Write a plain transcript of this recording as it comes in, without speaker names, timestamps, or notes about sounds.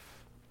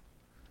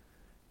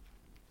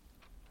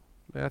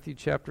Matthew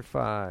chapter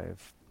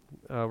 5.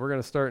 We're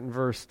going to start in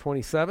verse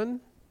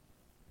 27.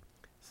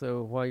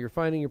 So while you're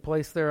finding your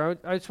place there,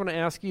 I just want to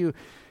ask you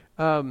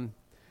to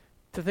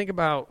think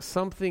about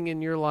something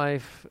in your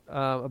life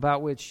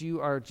about which you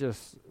are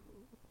just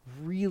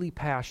really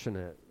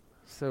passionate.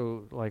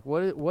 So, like,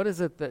 what is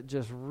it that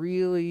just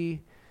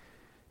really,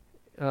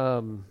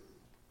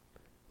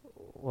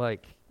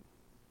 like,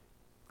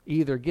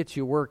 either gets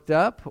you worked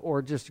up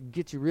or just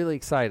gets you really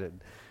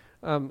excited?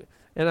 And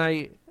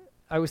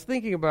I was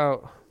thinking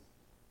about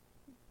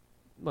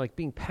like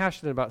being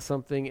passionate about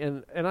something,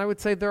 and I would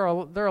say there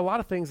are a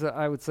lot of things that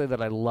I would say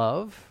that I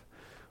love.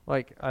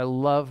 Like I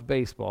love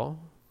baseball.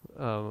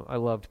 I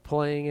loved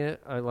playing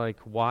it. I like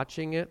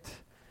watching it.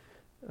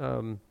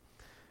 In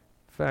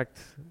fact,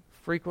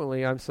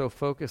 frequently I'm so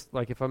focused.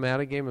 Like if I'm at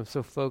a game, I'm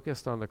so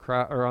focused on the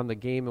crowd or on the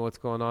game and what's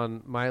going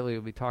on. Miley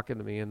will be talking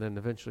to me, and then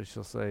eventually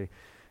she'll say,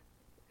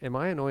 "Am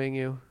I annoying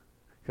you?"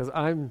 Because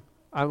I'm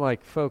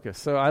like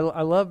focused. So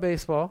I love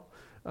baseball.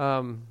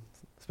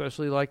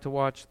 Especially like to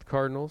watch the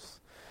Cardinals.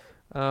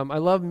 I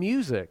love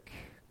music,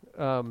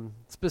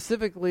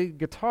 specifically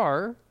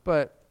guitar,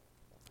 but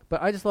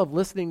I just love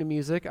listening to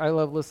music. I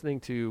love listening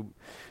to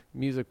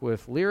music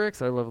with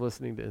lyrics. I love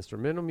listening to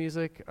instrumental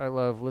music. I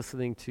love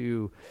listening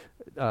to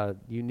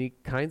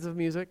unique kinds of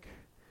music.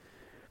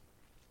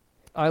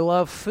 I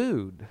love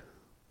food,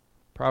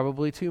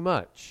 probably too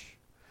much.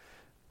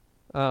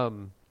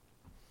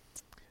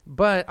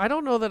 But I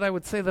don't know that I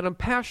would say that I'm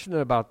passionate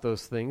about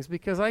those things,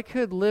 because I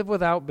could live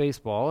without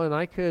baseball and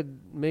I could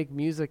make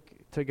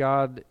music to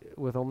God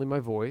with only my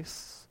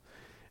voice,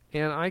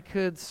 and I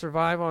could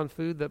survive on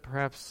food that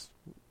perhaps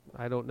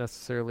I don't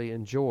necessarily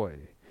enjoy.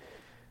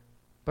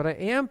 But I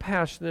am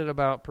passionate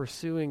about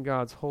pursuing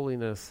God's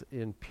holiness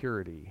in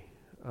purity.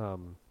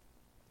 And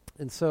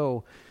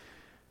so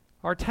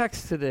our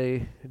text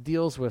today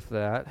deals with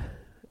that.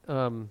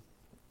 And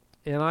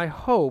I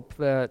hope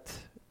that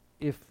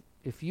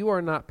if you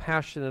are not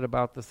passionate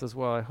about this as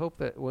well, I hope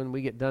that when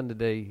we get done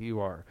today, you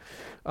are.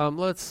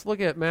 Let's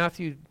look at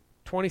Matthew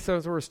 27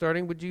 is where we're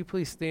starting. Would you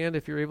please stand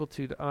if you're able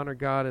to honor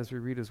God as we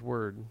read His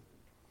Word?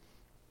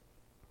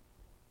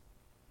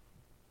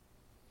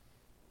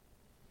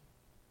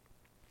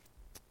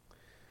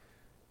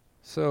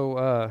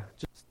 So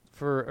just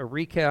for a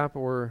recap,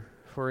 or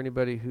for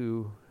anybody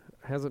who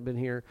hasn't been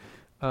here,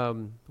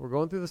 we're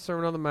going through the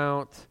Sermon on the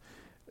Mount.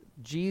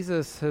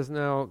 Jesus has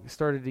now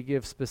started to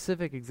give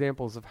specific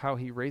examples of how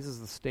He raises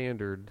the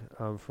standard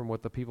from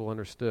what the people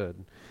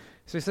understood.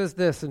 So He says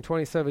this in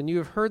 27, "You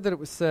have heard that it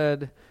was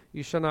said,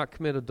 'You shall not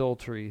commit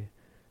adultery.'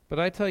 But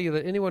I tell you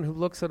that anyone who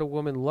looks at a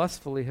woman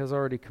lustfully has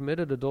already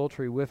committed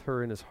adultery with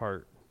her in his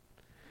heart.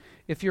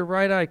 If your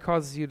right eye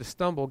causes you to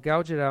stumble,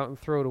 gouge it out and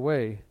throw it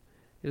away.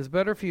 It is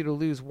better for you to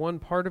lose one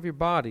part of your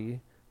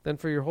body than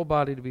for your whole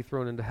body to be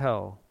thrown into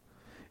hell.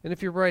 And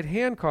if your right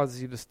hand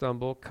causes you to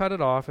stumble, cut it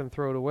off and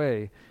throw it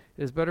away.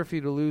 It is better for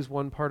you to lose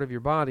one part of your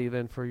body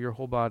than for your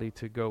whole body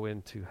to go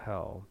into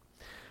hell."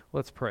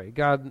 Let's pray.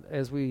 God,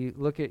 as we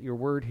look at your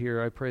word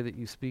here, I pray that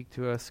you speak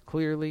to us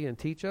clearly and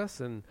teach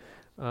us, and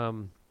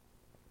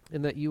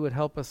that you would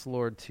help us,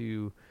 Lord,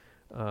 to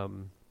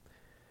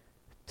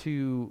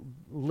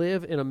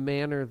live in a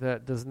manner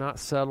that does not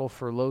settle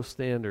for low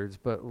standards,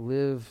 but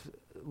live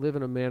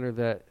in a manner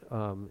that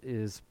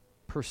is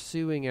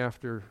pursuing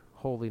after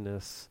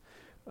holiness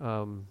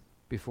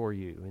before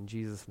you. In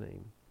Jesus'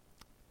 name.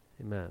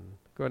 Amen.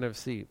 Go ahead and have a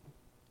seat.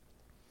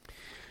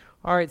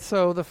 All right,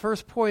 so the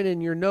first point in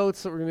your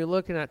notes that we're going to be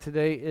looking at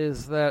today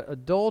is that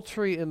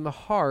adultery in the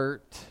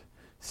heart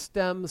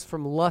stems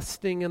from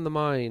lusting in the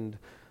mind.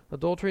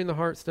 Adultery in the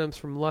heart stems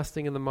from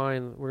lusting in the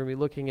mind. We're going to be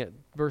looking at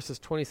verses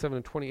 27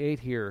 and 28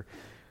 here,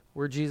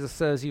 where Jesus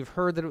says, "You've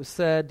heard that it was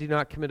said, 'Do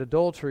not commit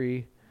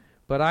adultery.'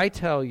 But I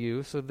tell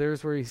you," so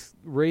there's where he's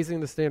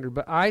raising the standard,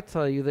 "but I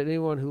tell you that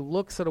anyone who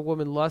looks at a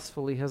woman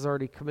lustfully has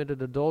already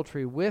committed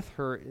adultery with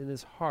her in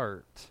his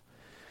heart."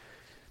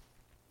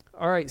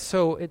 All right,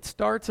 so it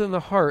starts in the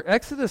heart.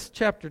 Exodus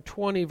chapter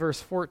 20,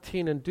 verse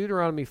 14, and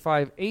Deuteronomy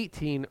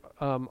 5:18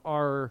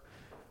 are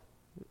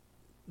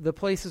the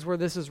places where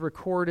this is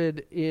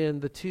recorded in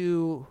the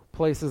two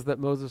places that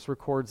Moses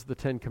records the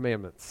Ten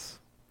Commandments.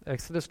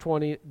 Exodus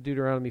 20,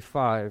 Deuteronomy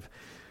 5.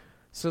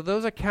 So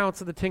those accounts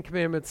of the Ten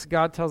Commandments,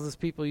 God tells his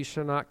people, you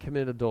shall not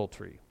commit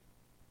adultery.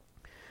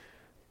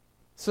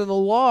 So the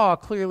law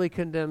clearly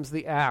condemns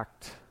the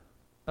act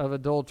of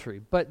adultery.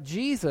 But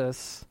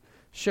Jesus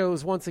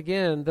shows once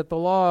again that the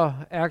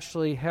law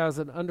actually has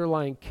an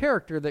underlying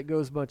character that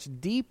goes much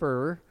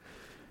deeper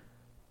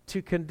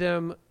to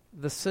condemn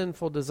the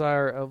sinful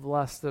desire of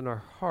lust in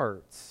our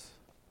hearts.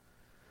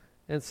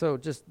 And so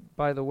just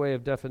by the way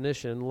of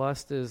definition,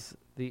 lust is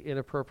the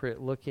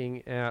inappropriate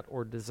looking at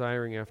or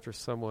desiring after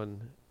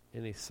someone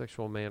in a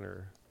sexual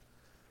manner.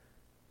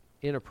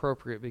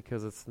 Inappropriate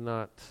because it's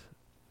not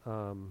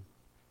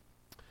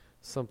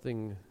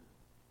something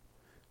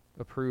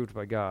approved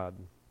by God.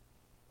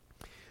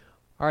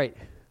 All right,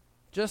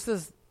 just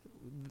as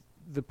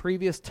the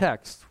previous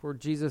text where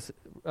Jesus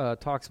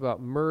talks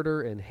about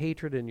murder and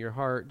hatred in your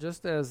heart,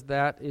 just as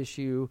that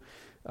issue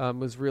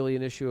was really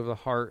an issue of the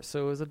heart,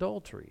 so is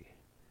adultery.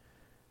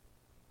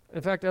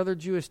 In fact, other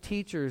Jewish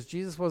teachers,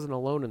 Jesus wasn't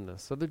alone in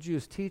this. Other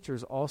Jewish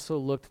teachers also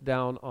looked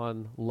down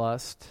on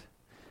lust.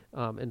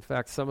 In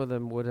fact, some of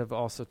them would have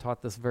also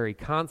taught this very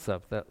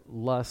concept that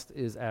lust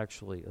is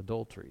actually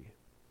adultery.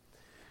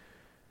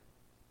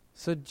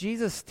 So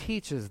Jesus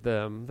teaches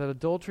them that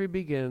adultery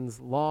begins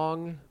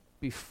long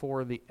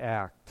before the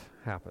act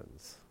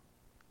happens.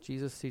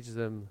 Jesus teaches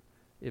them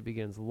it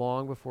begins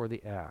long before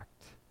the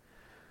act.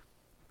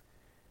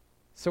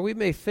 So we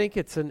may think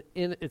it's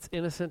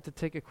innocent to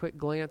take a quick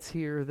glance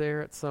here or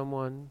there at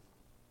someone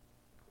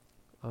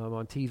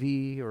on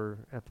TV or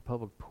at the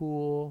public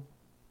pool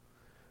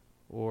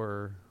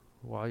or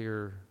while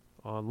you're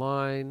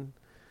online.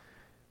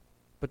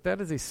 But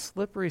that is a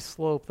slippery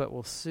slope that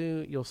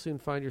you'll soon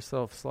find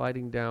yourself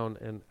sliding down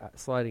and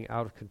sliding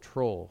out of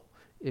control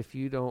if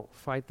you don't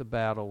fight the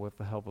battle with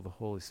the help of the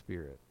Holy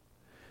Spirit.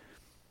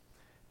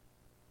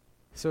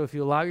 So if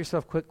you allow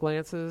yourself quick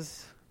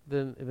glances,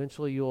 then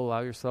eventually you'll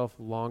allow yourself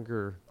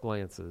longer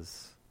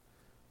glances.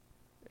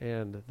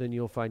 And then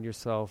you'll find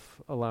yourself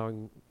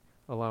allowing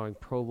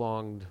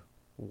prolonged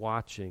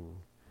watching.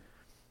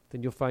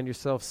 Then you'll find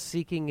yourself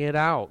seeking it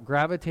out,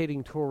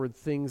 gravitating toward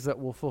things that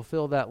will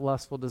fulfill that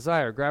lustful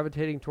desire,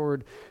 gravitating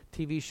toward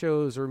TV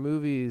shows or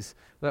movies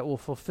that will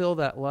fulfill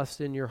that lust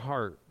in your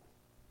heart.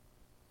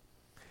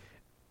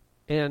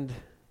 And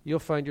you'll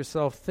find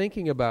yourself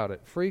thinking about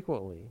it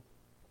frequently.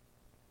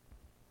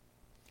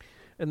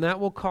 And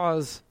that will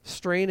cause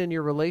strain in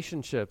your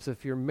relationships.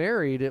 If you're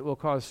married, it will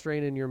cause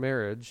strain in your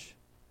marriage.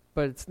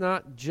 But it's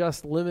not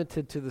just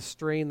limited to the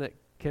strain that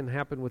can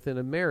happen within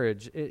a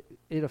marriage. It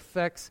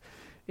affects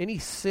any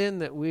sin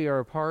that we are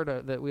a part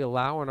of, that we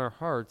allow in our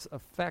hearts,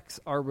 affects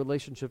our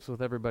relationships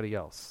with everybody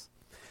else.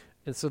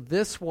 And so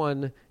this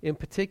one in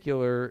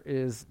particular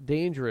is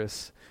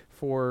dangerous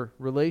for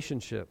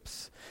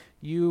relationships.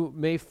 You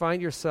may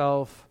find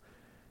yourself,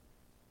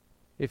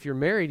 if you're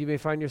married, you may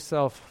find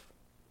yourself,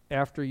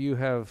 after you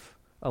have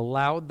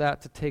allowed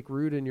that to take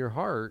root in your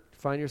heart,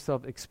 find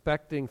yourself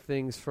expecting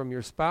things from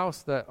your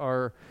spouse that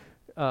are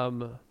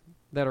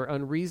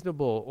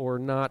unreasonable or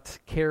not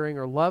caring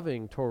or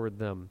loving toward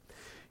them.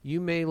 You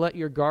may let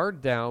your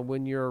guard down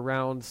when you're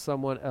around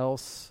someone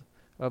else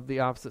of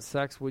the opposite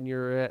sex, when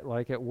you're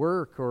at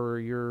work or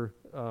you're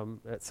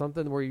at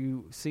something where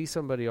you see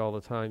somebody all the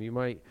time.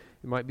 It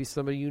might be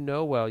somebody you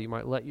know well. You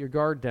might let your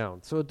guard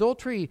down. So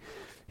adultery,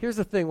 here's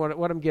the thing,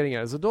 what I'm getting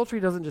at is adultery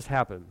doesn't just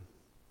happen.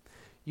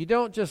 You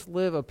don't just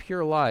live a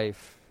pure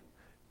life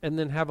and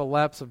then have a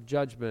lapse of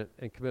judgment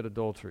and commit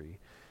adultery.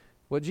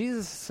 What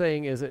Jesus is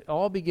saying is it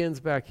all begins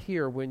back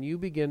here when you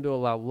begin to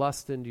allow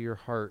lust into your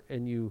heart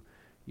and you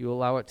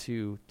allow it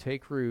to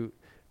take root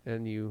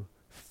and you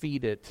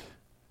feed it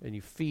and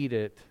you feed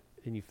it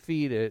and you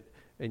feed it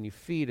and you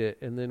feed it,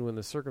 and then when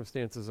the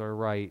circumstances are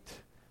right,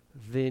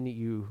 then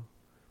you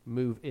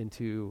move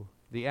into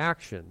the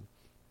action.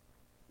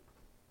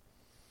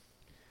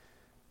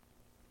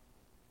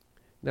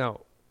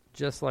 Now,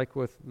 just like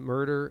with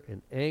murder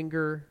and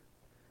anger,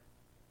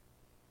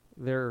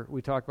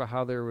 we talked about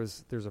how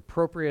there's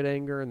appropriate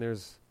anger and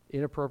there's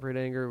inappropriate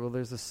anger. Well,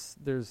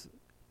 there's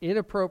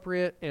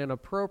inappropriate and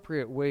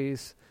appropriate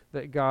ways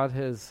that God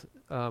has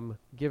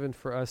given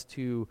for us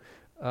to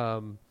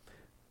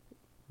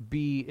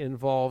be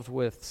involved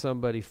with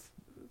somebody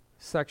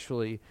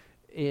sexually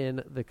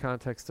in the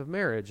context of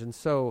marriage. And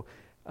so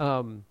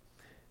I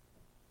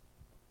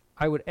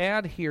would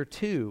add here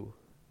too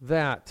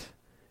that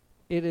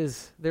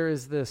there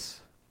is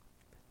this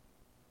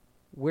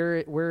where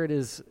it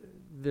is,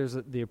 there's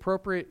the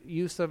appropriate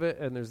use of it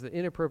and there's the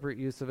inappropriate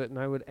use of it. And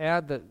I would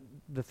add that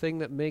the thing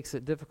that makes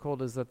it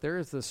difficult is that there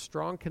is this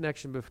strong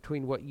connection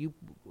between what you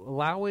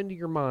allow into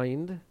your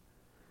mind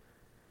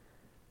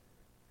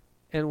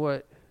and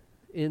what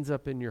ends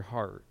up in your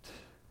heart.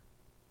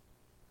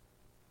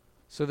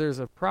 So there's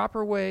a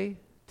proper way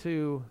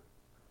to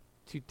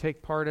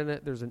take part in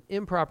it. There's an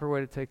improper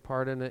way to take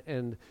part in it.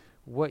 And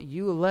what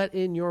you let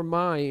in your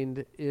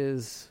mind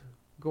is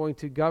going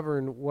to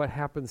govern what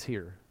happens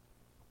here.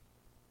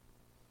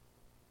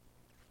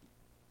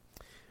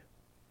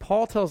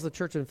 Paul tells the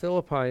church in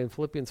Philippi in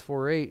Philippians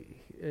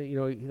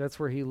 4:8, that's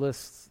where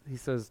he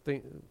says,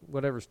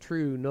 whatever's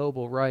true,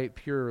 noble, right,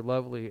 pure,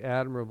 lovely,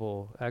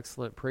 admirable,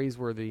 excellent,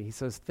 praiseworthy. He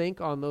says,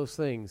 think on those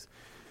things.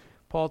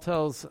 Paul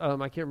tells,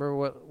 I can't remember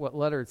what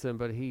letter it's in,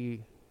 but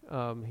he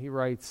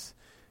writes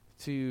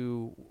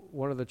to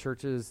one of the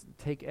churches,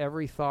 take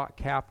every thought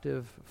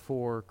captive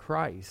for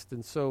Christ.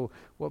 And so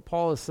what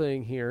Paul is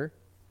saying here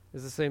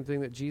is the same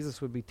thing that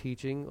Jesus would be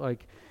teaching,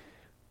 like,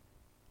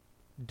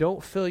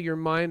 don't fill your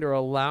mind or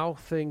allow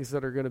things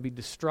that are going to be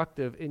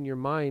destructive in your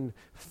mind.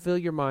 Fill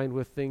your mind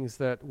with things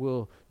that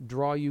will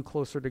draw you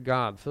closer to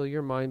God. Fill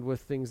your mind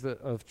with things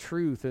of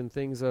truth and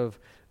things of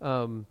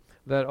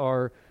that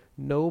are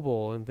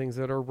noble and things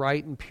that are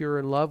right and pure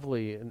and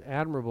lovely and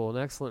admirable and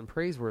excellent and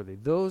praiseworthy.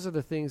 Those are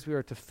the things we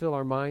are to fill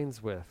our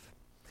minds with.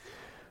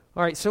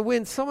 All right, so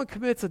when someone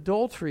commits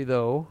adultery,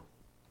 though,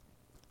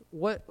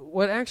 what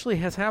actually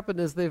has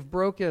happened is they've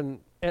broken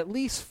at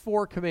least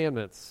 4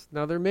 commandments.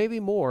 Now, there may be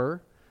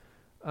more.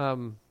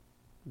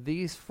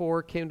 These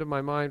 4 came to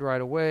my mind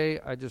right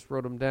away. I just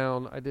wrote them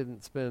down. I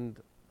didn't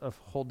spend a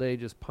whole day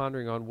just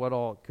pondering on what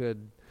all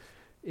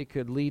it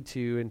could lead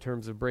to in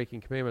terms of breaking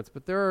commandments.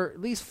 But there are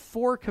at least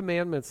 4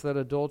 commandments that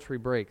adultery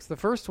breaks. The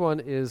first one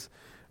is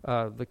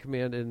the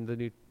command in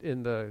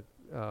the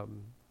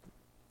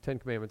 10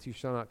 Commandments: you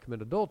shall not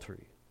commit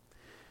adultery.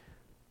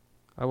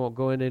 I won't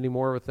go into any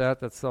more with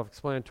that. That's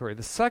self-explanatory.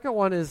 The second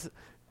one is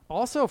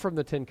also from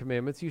the 10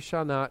 Commandments: you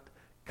shall not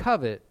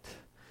covet,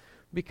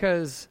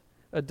 because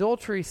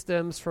adultery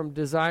stems from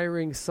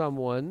desiring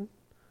someone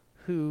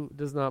who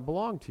does not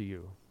belong to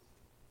you.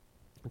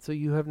 And so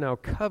you have now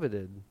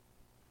coveted.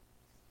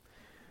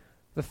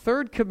 The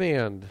third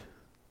command: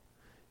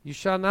 you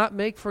shall not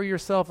make for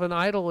yourself an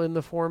idol in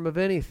the form of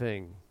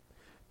anything.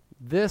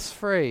 This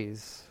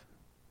phrase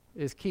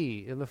is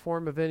key, in the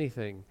form of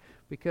anything,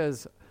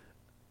 because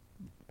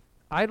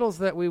idols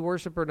that we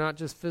worship are not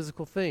just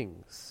physical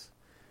things.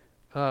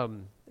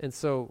 And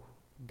so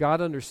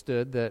God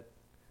understood that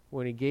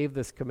when he gave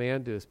this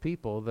command to his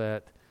people,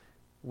 that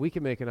we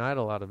can make an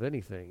idol out of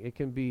anything. It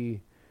can be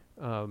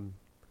an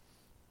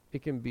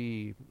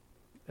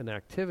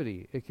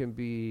activity. It can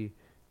be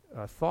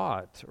a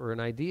thought or an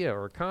idea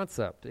or a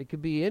concept. It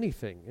could be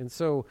anything. And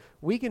so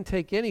we can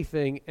take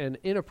anything and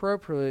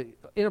inappropriately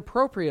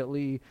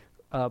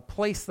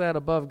place that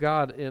above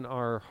God in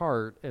our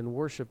heart and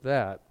worship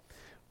that.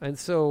 And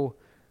so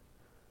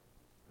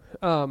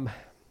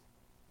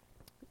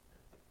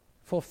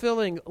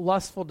fulfilling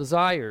lustful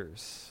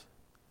desires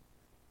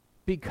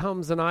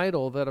becomes an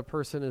idol that a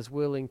person is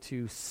willing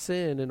to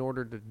sin in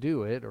order to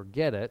do it or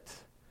get it,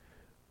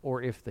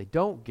 or if they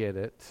don't get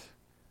it,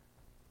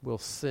 will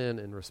sin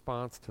in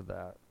response to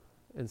that.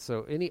 And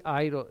so any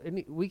idol,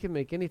 we can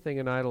make anything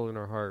an idol in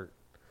our heart.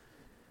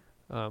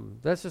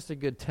 That's just a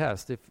good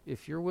test.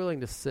 If you're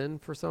willing to sin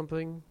for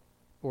something,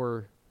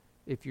 or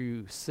if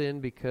you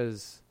sin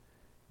because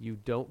you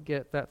don't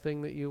get that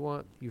thing that you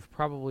want, you've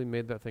probably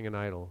made that thing an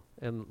idol.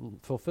 And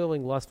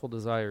fulfilling lustful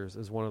desires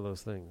is one of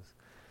those things.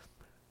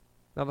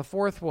 Now the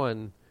fourth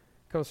one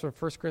comes from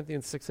 1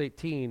 Corinthians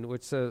 6:18,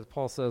 which says,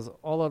 Paul says,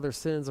 all other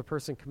sins a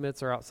person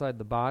commits are outside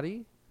the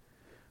body,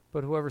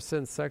 but whoever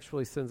sins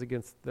sexually sins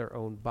against their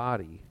own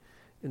body.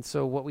 And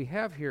so what we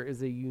have here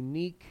is a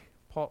unique,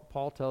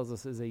 Paul tells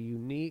us, is a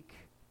unique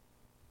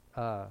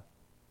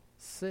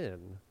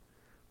sin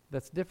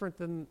that's different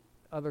than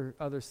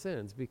other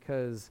sins,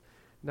 because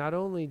not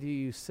only do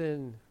you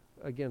sin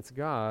against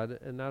God,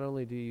 and not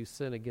only do you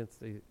sin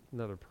against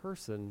another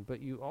person, but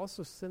you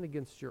also sin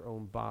against your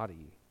own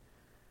body.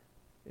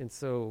 And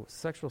so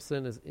sexual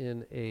sin is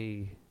in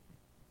a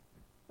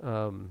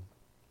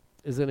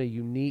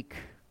unique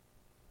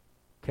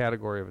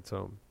category of its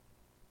own.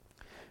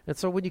 And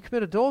so when you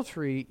commit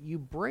adultery, you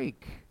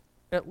break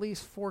at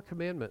least 4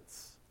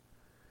 commandments.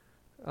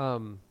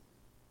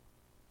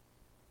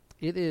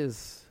 It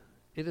is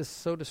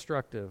so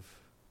destructive,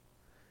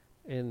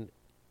 and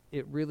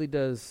it really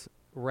does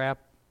wrap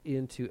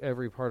into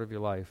every part of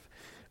your life.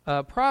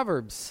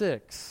 Proverbs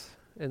 6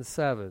 and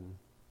 7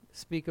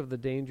 speak of the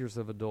dangers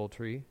of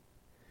adultery.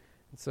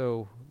 And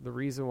so the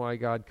reason why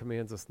God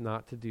commands us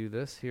not to do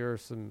this,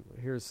 here's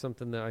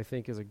something that I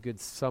think is a good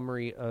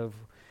summary of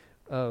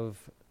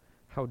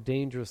how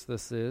dangerous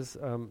this is.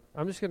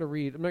 I'm just going to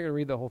read. I'm not going to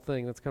read the whole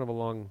thing. That's kind of a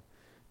long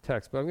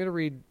text, but I'm going to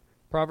read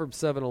Proverbs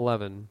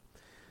 7:11.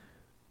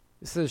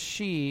 It says,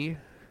 she,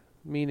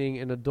 meaning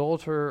an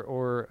adulterer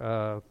or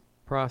a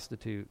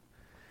prostitute,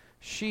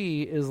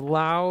 she is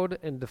loud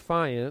and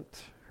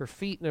defiant. Her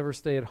feet never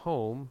stay at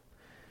home.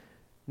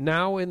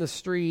 Now in the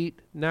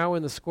street, now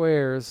in the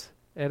squares,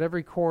 at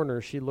every corner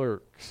she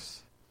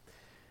lurks.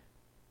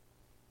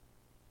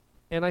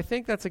 And I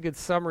think that's a good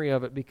summary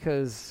of it,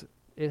 because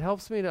it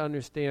helps me to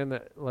understand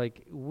that,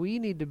 like, we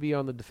need to be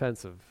on the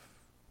defensive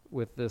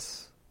with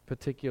this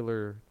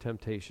particular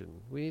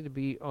temptation. We need to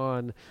be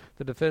on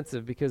the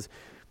defensive, because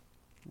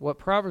what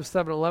Proverbs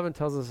 7:11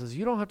 tells us is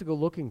you don't have to go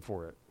looking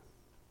for it.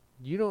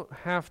 You don't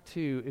have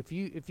to, if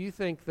you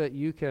think that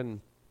you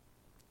can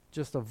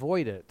just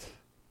avoid it,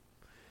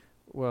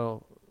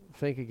 well,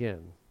 think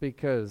again,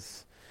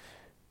 because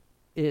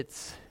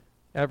it's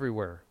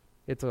everywhere.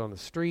 It's on the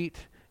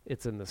street,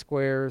 it's in the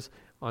squares,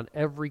 on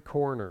every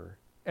corner,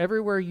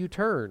 everywhere you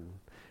turn.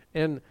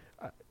 And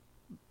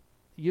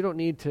you don't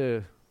need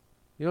to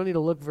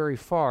look very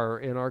far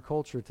in our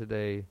culture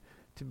today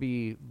to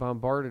be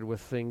bombarded with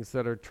things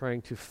that are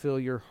trying to fill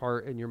your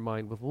heart and your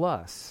mind with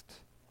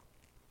lust.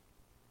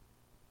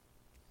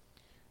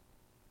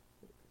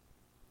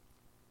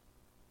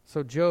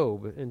 So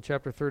Job in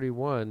chapter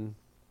 31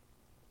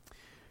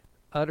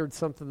 uttered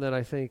something that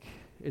I think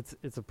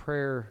it's a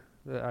prayer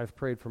that I've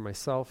prayed for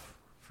myself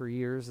for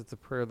years. It's a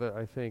prayer that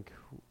I think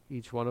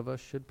each one of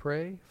us should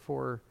pray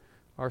for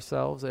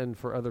ourselves and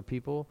for other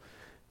people.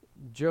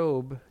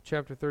 Job,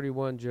 chapter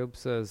 31, Job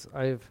says,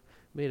 I have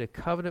made a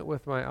covenant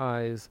with my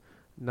eyes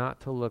not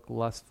to look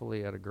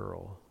lustfully at a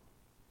girl.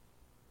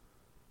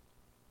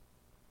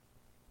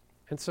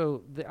 And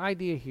so the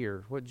idea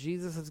here, what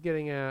Jesus is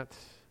getting at,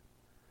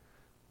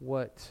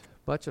 what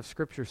much of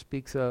Scripture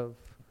speaks of,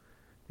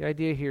 the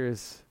idea here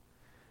is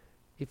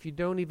if you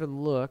don't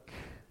even look,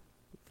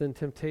 then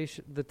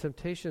the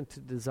temptation to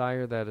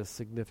desire that is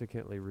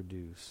significantly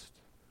reduced.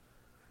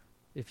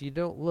 If you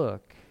don't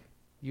look,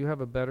 you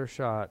have a better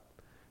shot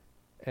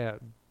at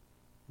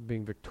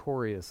being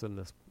victorious in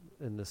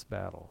this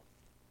battle.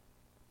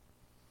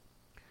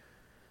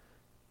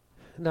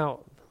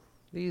 Now,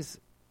 these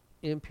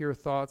impure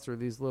thoughts or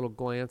these little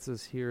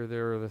glances here,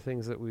 there are the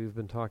things that we've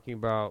been talking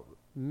about.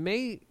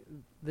 They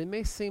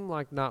may seem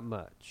like not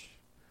much.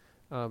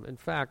 In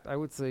fact, I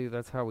would say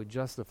that's how we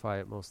justify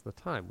it most of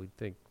the time. We'd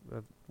think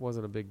that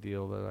wasn't a big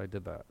deal that I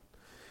did that.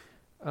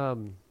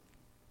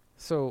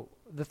 So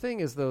the thing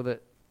is, though,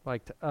 that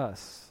like to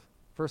us,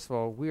 first of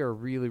all, we are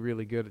really,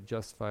 really good at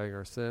justifying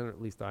our sin, or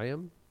at least I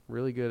am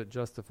really good at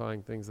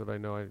justifying things that I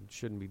know I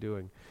shouldn't be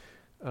doing.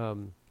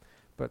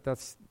 But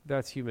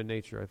that's human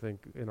nature. I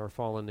think in our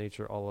fallen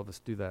nature, all of us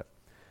do that.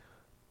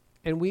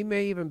 And we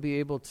may even be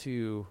able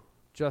to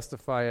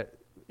justify it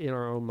in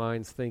our own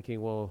minds,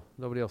 thinking, well,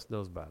 nobody else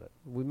knows about it.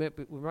 We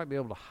might be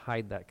able to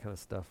hide that kind of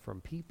stuff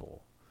from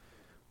people,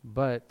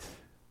 but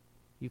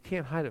you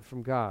can't hide it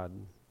from God.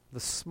 The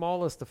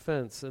smallest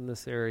offense in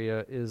this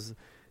area is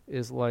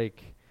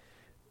like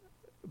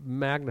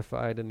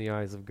magnified in the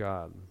eyes of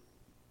God.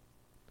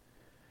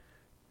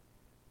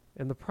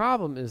 And the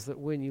problem is that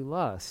when you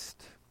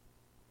lust,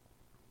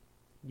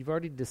 you've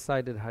already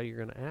decided how you're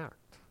going to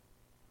act.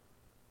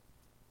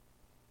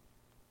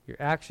 Your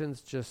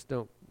actions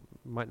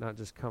might not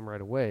just come right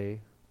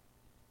away.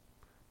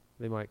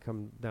 They might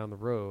come down the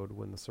road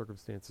when the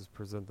circumstances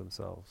present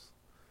themselves.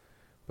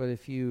 But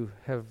if you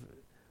have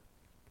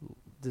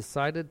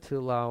decided to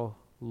allow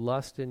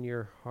lust in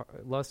your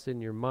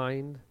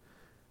mind,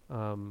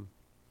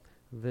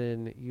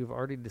 then you've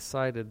already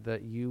decided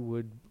that you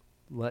would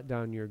let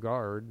down your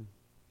guard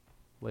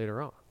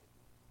later on.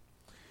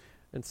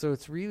 And so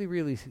it's really,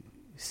 really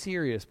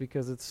serious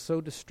because it's so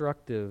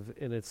destructive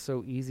and it's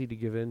so easy to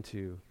give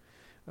into.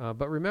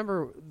 But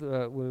remember,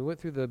 when we went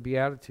through the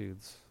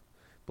Beatitudes,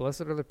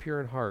 blessed are the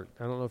pure in heart.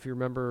 I don't know if you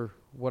remember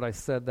what I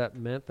said that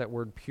meant, that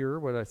word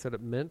pure, what I said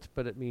it meant,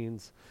 but it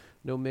means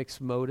no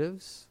mixed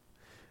motives,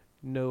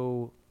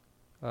 you're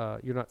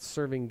not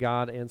serving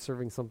God and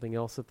serving something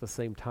else at the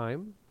same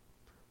time.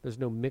 There's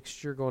no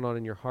mixture going on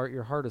in your heart.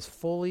 Your heart is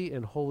fully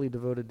and wholly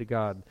devoted to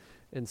God.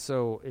 And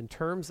so in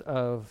terms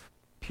of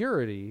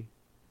purity,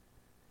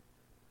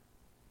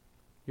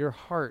 your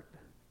heart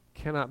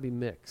cannot be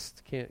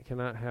mixed,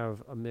 cannot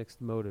have a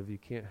mixed motive. You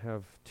can't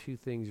have two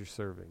things you're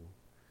serving.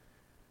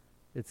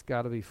 It's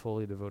got to be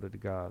fully devoted to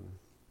God.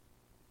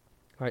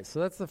 All right, so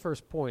that's the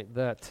first point,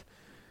 that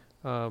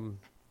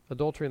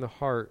adultery in the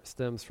heart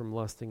stems from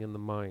lusting in the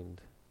mind.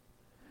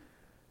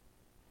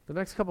 The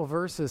next couple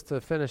verses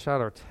to finish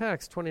out our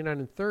text, 29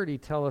 and 30,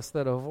 tell us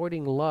that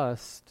avoiding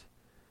lust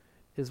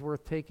is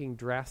worth taking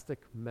drastic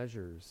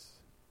measures.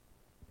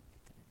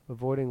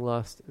 Avoiding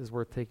lust is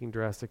worth taking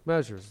drastic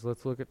measures.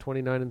 Let's look at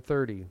 29 and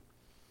 30.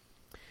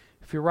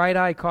 If your right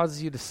eye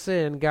causes you to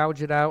sin,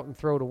 gouge it out and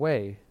throw it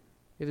away.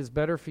 It is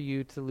better for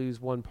you to lose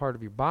one part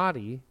of your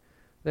body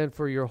than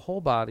for your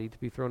whole body to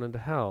be thrown into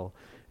hell.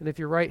 And if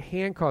your right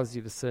hand causes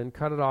you to sin,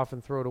 cut it off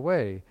and throw it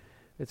away.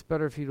 It's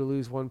better for you to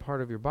lose one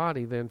part of your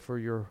body than for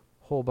your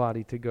whole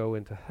body to go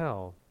into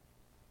hell.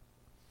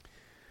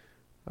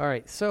 All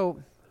right,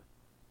 so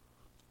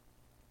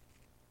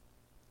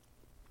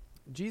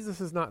Jesus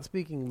is not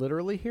speaking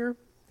literally here.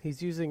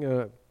 He's using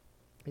a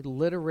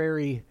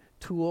literary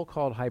tool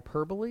called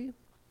hyperbole.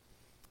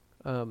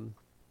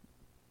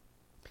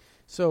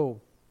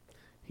 So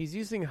he's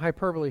using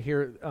hyperbole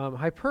here.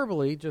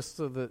 Hyperbole, just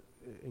so that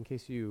in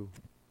case you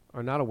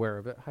are not aware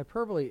of it,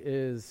 hyperbole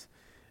is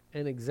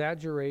an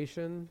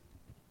exaggeration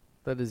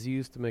that is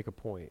used to make a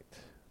point.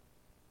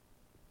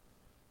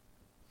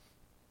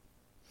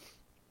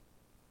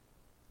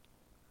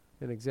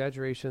 An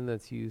exaggeration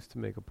that's used to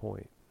make a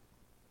point.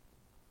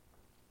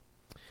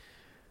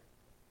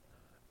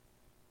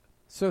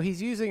 So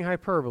he's using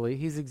hyperbole.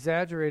 He's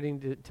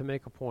exaggerating to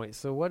make a point.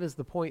 So what is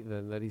the point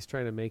then that he's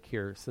trying to make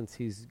here, since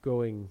he's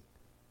going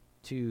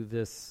to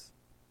this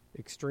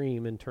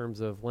extreme in terms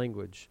of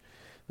language?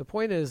 The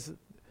point is,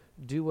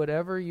 do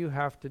whatever you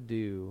have to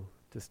do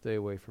to stay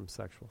away from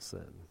sexual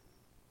sin.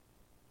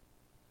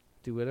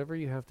 Do whatever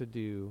you have to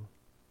do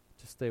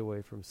to stay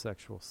away from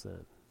sexual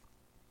sin.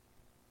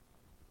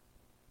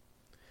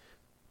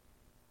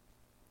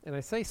 And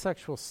I say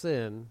sexual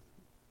sin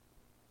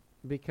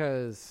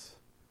because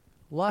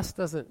lust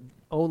doesn't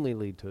only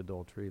lead to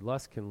adultery.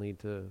 Lust can lead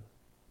to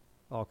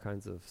all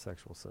kinds of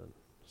sexual sin.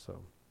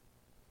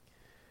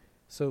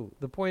 So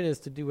the point is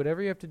to do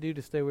whatever you have to do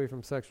to stay away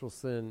from sexual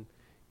sin,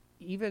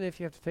 even if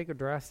you have to take a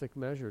drastic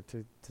measure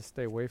to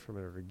stay away from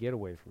it or to get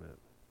away from it.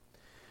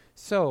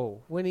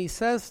 So when he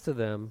says to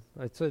them,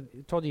 I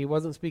told you he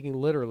wasn't speaking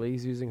literally,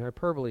 he's using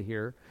hyperbole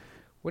here.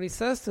 When he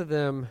says to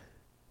them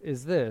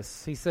is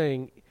this, he's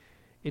saying,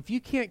 if you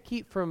can't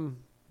keep from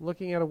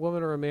looking at a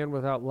woman or a man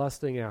without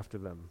lusting after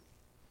them,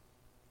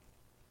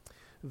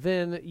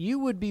 then you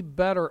would be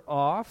better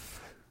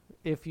off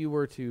if you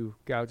were to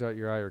gouge out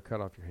your eye or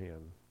cut off your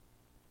hand,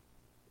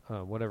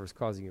 whatever's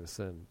causing you to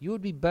sin. You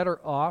would be better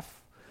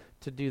off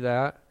to do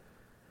that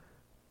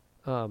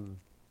than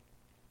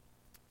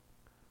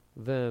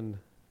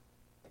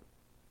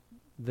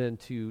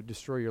to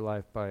destroy your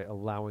life by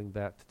allowing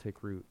that to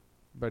take root,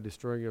 by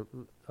destroying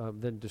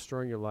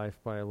your life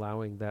by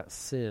allowing that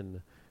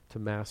sin to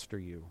master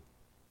you.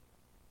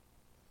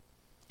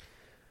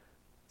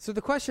 So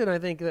the question I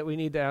think that we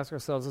need to ask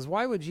ourselves is,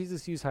 why would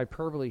Jesus use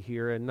hyperbole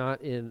here and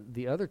not in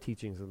the other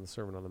teachings in the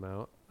Sermon on the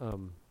Mount? I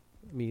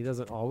mean, he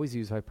doesn't always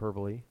use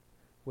hyperbole,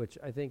 which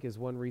I think is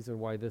one reason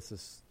why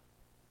this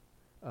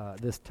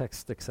text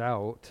sticks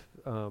out,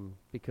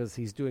 because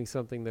he's doing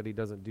something that he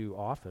doesn't do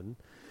often.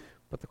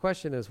 But the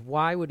question is,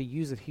 why would he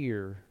use it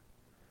here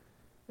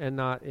and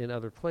not in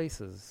other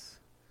places?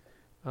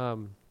 Now,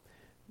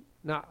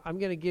 I'm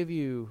going to give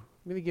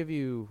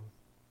you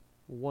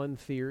one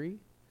theory.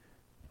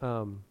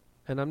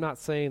 And I'm not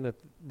saying that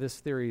this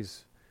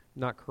theory's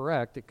not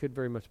correct. It could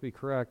very much be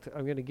correct.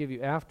 I'm going to give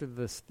you, after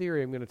this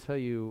theory, I'm going to tell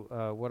you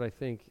what I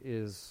think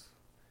is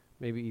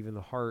maybe even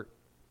the heart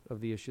of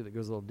the issue that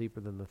goes a little deeper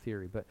than the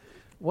theory. But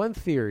one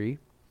theory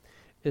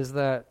is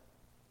that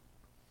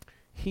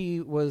he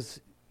was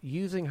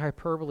using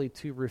hyperbole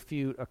to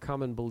refute a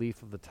common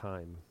belief of the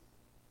time.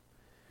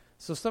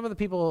 So some of the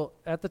people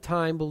at the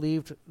time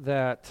believed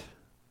that,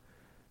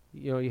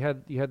 you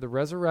had the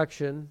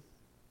resurrection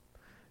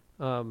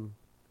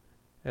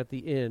at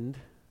the end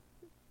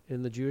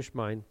in the Jewish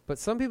mind. But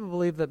some people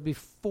believe that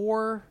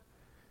before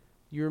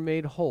you were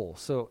made whole,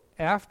 so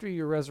after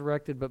you're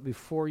resurrected but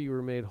before you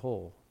were made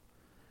whole,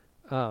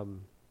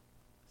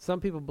 some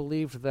people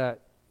believed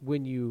that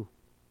when you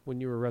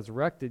were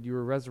resurrected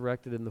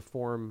in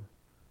the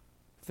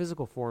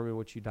physical form in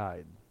which you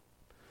died.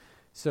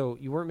 So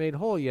you weren't made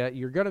whole yet.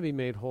 You're going to be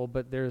made whole,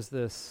 but there's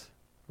this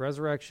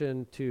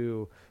resurrection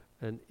to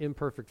an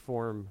imperfect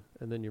form,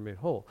 and then you're made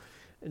whole.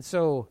 And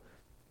so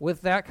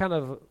with that kind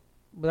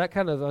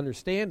of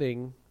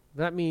understanding,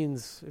 that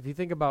means if you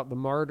think about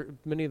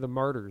many of the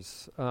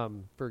martyrs,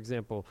 for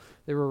example,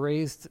 they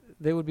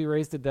would be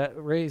raised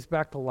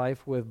back to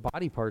life with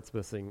body parts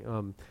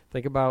missing.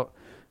 Think about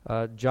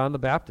John the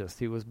Baptist;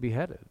 he was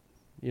beheaded,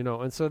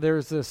 and so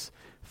there's this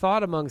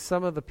thought among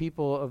some of the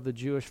people of the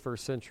Jewish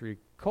first century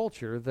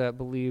culture that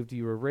believed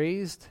you were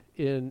raised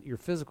in your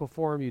physical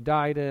form, you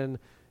died in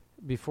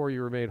before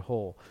you were made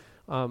whole.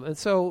 And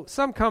so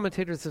some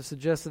commentators have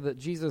suggested that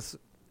Jesus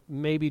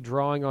may be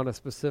drawing on a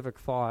specific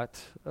thought,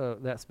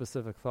 that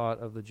specific thought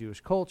of the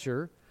Jewish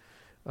culture,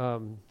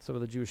 some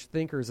of the Jewish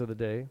thinkers of the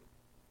day.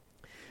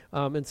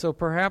 And so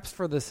perhaps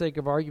for the sake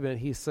of argument,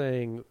 he's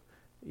saying,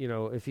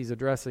 if he's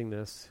addressing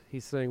this,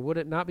 he's saying, would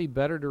it not be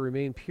better to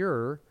remain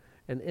pure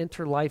and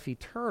enter life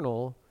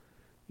eternal,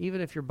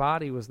 even if your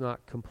body was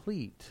not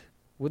complete?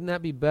 Wouldn't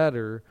that be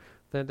better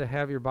than to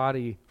have your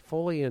body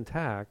fully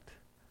intact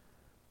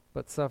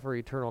but suffer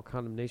eternal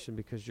condemnation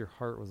because your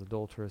heart was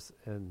adulterous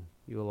and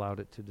you allowed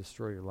it to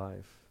destroy your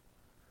life?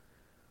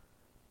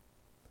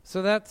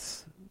 So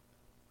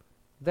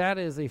that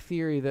is a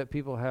theory that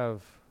people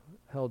have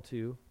held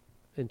to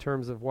in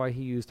terms of why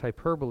he used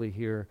hyperbole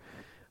here.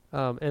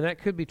 And that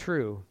could be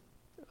true.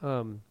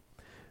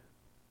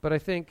 But I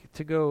think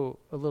to go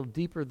a little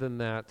deeper than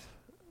that,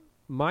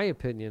 my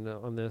opinion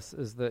on this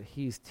is that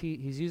he's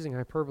using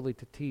hyperbole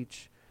to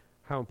teach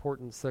how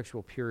important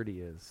sexual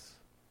purity is.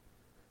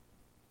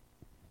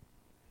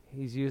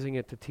 He's using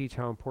it to teach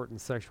how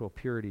important sexual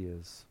purity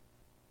is.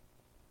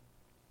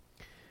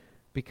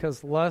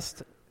 Because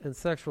lust and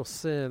sexual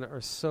sin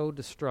are so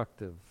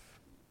destructive.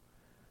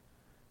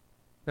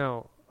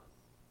 Now,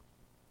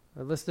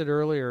 I listed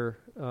earlier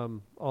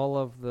how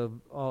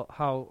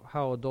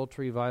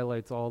adultery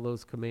violates all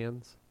those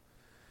commands.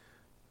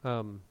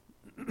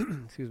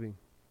 Excuse me.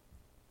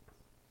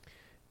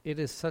 It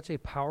is such a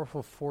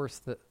powerful force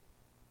that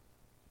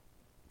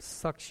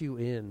sucks you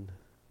in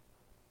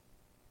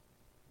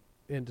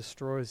and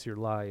destroys your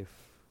life.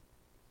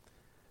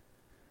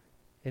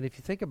 And if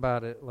you think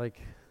about it, like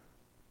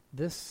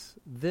this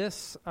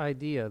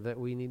idea that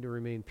we need to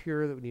remain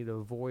pure, that we need to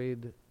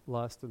avoid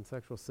lust and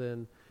sexual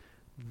sin,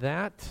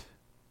 that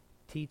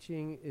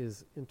teaching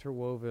is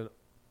interwoven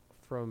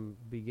from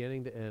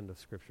beginning to end of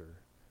Scripture.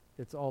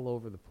 It's all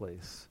over the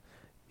place.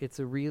 It's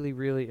a really,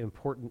 really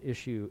important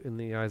issue in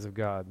the eyes of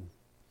God.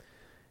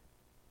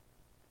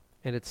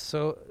 And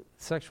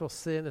sexual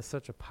sin is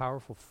such a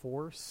powerful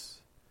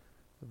force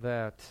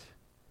that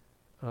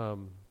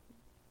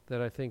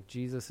I think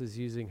Jesus is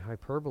using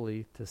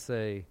hyperbole to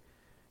say,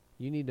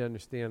 you need to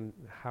understand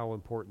how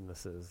important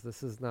this is.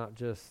 This is not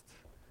just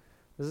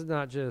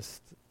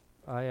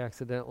I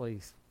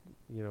accidentally,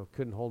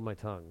 couldn't hold my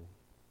tongue.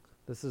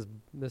 This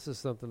is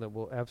something that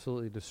will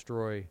absolutely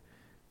destroy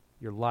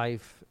your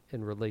life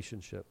and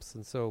relationships.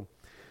 And so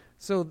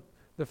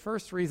the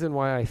first reason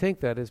why I think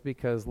that is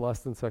because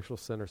lust and sexual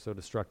sin are so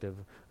destructive.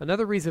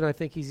 Another reason I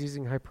think he's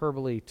using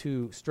hyperbole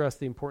to stress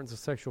the importance of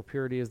sexual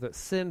purity is that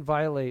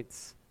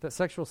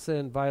sexual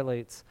sin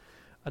violates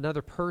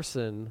another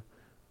person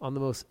on the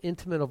most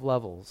intimate of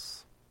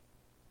levels.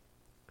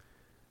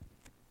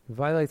 It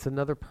violates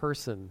another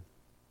person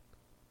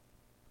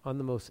on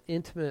the most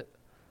intimate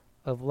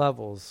of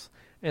levels.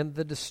 And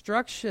the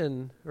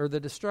destruction or the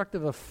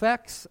destructive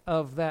effects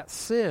of that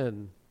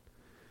sin,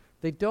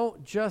 they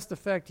don't just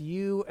affect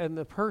you and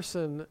the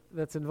person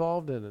that's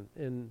involved in it.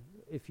 And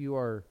if you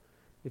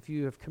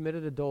have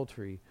committed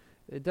adultery,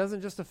 it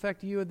doesn't just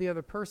affect you and the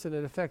other person,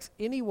 it affects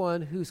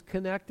anyone who's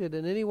connected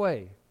in any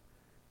way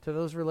to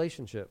those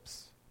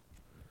relationships.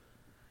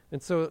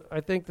 And so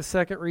I think the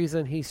second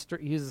reason he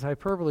uses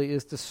hyperbole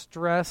is to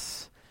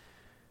stress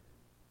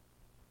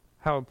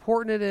how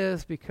important it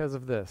is because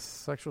of this.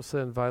 Sexual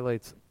sin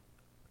violates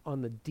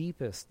on the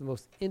deepest, the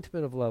most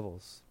intimate of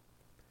levels.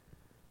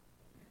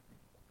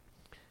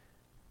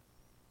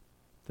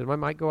 Did my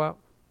mic go out?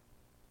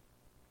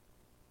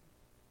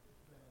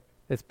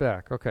 It's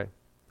back. Okay.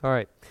 All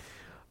right.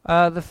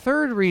 The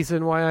third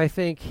reason why I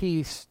think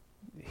he's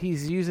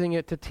using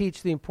it to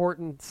teach the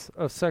importance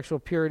of sexual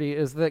purity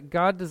is that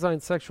God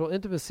designed sexual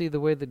intimacy the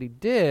way that he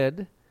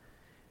did,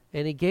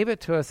 and he gave it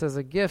to us as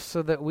a gift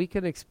so that we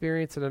can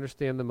experience and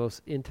understand the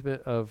most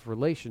intimate of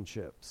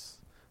relationships.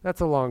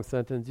 That's a long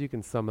sentence. You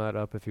can sum that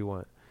up if you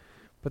want.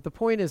 But the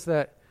point is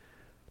that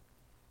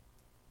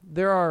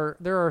there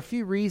are a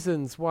few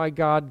reasons why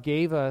God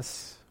gave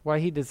us, why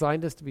he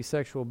designed us to be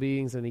sexual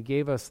beings, and he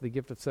gave us the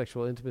gift of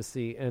sexual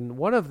intimacy. And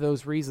one of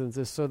those reasons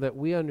is so that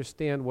we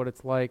understand what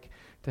it's like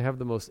to have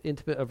the most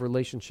intimate of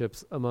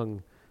relationships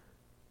among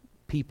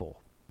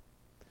people.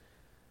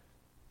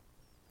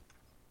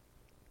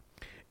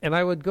 And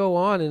I would go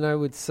on and I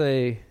would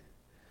say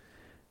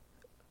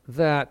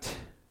that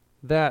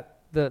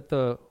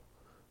the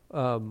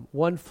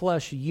one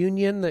flesh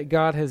union that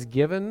God has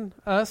given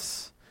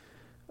us,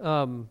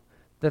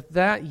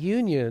 that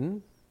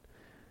union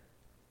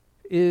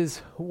is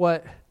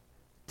what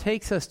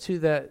takes us to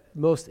that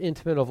most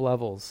intimate of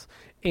levels.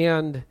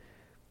 And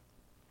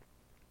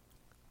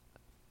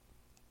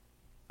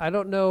I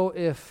don't know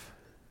if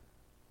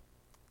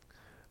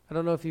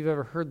you've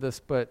ever heard this,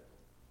 but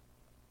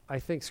I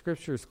think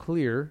Scripture is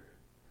clear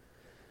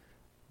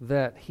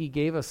that he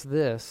gave us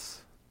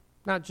this,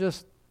 not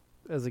just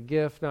as a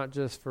gift, not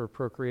just for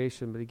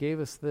procreation, but he gave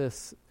us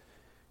this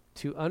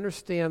to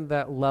understand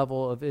that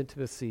level of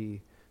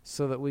intimacy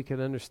so that we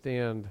can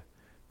understand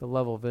the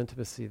level of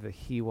intimacy that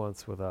he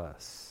wants with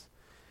us.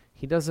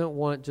 He doesn't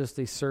want just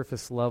a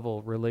surface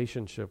level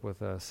relationship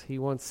with us.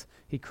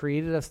 He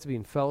created us to be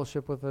in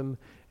fellowship with him,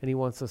 and he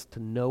wants us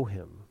to know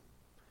him.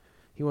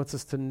 He wants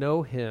us to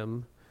know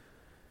him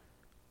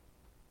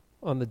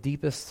on the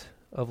deepest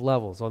of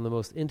levels, on the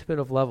most intimate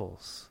of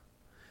levels.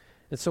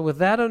 And so with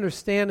that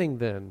understanding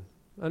then,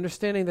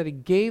 understanding that he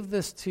gave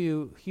this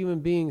to human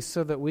beings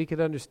so that we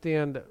could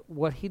understand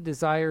what he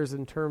desires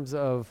in terms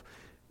of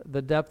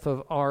the depth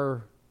of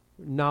our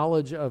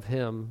knowledge of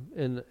him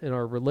and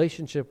our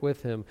relationship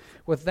with him.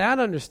 With that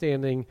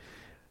understanding,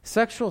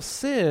 sexual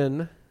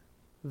sin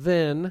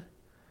then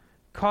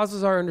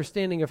causes our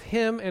understanding of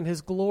him and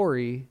his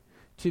glory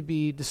to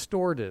be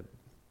distorted.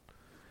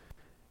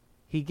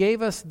 He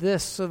gave us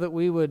this so that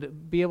we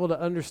would be able to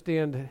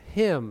understand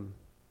him.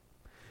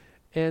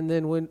 And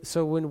then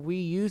when we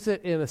use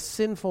it in a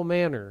sinful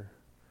manner,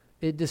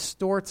 it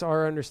distorts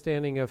our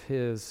understanding of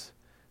his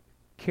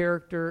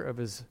character, of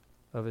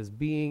his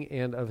being,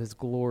 and of his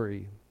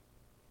glory.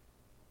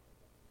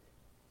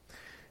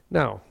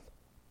 Now,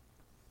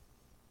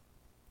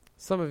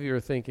 some of you are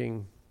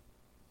thinking,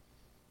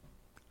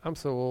 I'm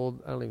so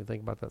old, I don't even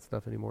think about that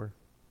stuff anymore.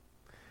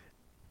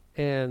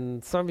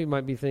 And some of you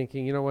might be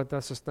thinking, you know what,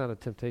 that's just not a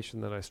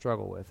temptation that I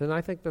struggle with. And I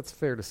think that's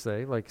fair to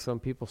say. Like, some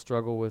people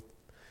struggle with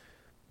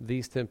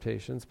these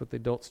temptations, but they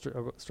don't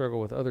struggle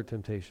with other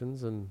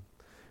temptations. And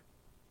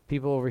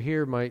people over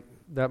here might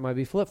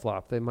be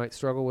flip-flop. They might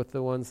struggle with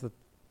the ones that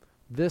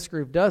this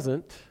group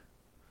doesn't,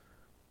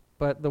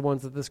 but the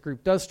ones that this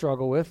group does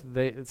struggle with,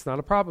 it's not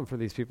a problem for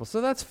these people. So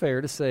that's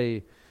fair to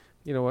say,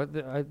 you know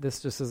what,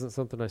 this just isn't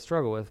something I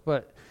struggle with.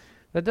 But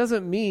that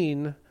doesn't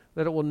mean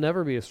that it will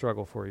never be a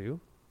struggle for you.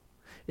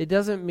 It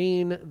doesn't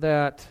mean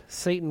that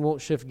Satan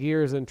won't shift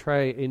gears and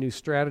try a new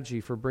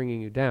strategy for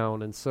bringing you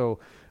down. And so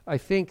I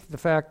think the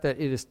fact that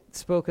it is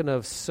spoken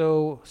of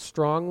so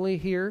strongly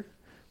here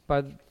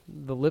by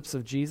the lips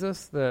of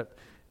Jesus that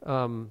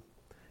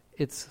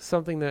it's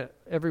something that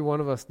every one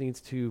of us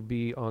needs to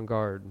be on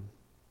guard.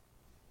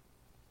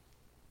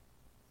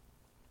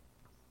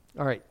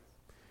 All right.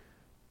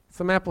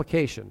 Some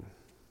application.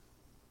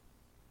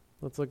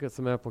 Let's look at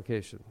some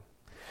application.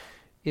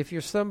 If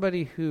you're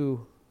somebody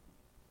who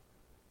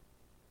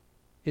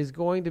is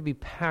going to be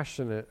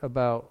passionate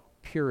about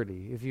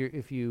purity,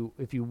 if you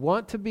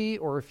want to be,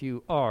 or if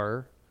you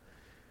are,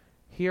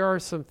 here are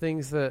some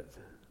things that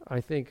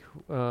I think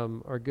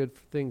are good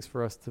things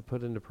for us to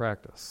put into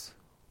practice.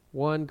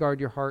 One, guard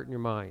your heart and your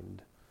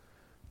mind.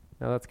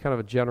 Now that's kind of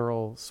a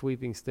general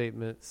sweeping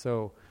statement,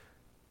 so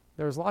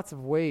there's lots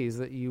of ways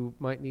that you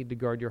might need to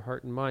guard your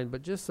heart and mind,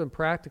 but just some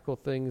practical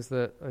things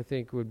that I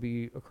think would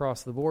be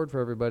across the board for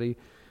everybody.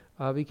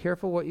 Be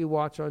careful what you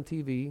watch on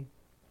TV.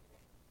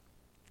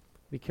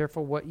 Be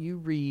careful what you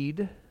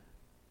read.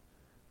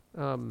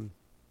 I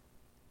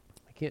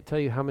can't tell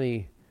you how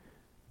many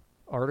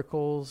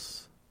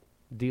articles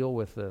deal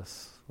with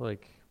this.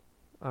 Like,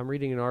 I'm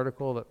reading an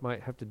article that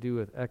might have to do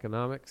with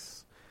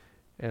economics,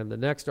 and the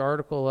next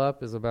article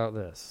up is about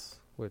this,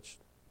 which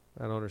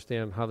I don't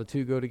understand how the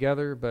two go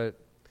together, but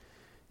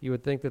you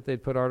would think that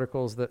they'd put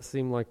articles that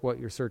seem like what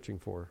you're searching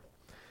for.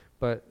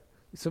 But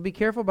so be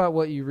careful about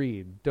what you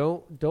read.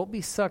 Don't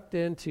be sucked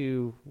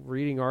into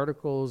reading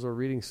articles or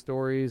reading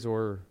stories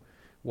or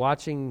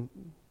watching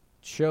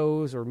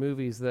shows or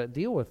movies that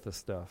deal with this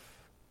stuff.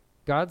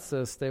 God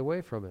says stay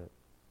away from it.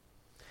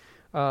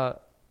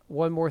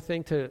 One more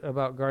thing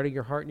about guarding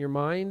your heart and your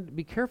mind.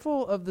 Be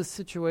careful of the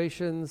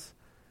situations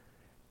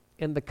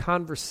and the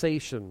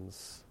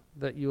conversations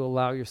that you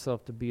allow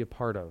yourself to be a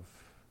part of.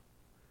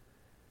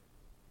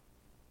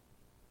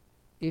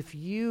 If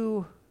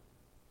you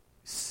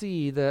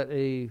see that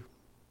a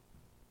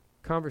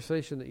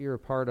conversation that you're a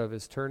part of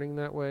is turning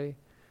that way,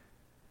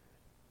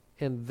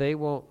 and they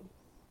won't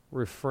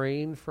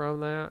refrain from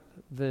that,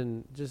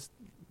 then just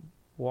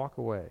walk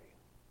away.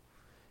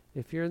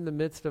 If you're in the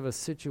midst of a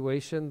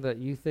situation that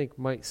you think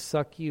might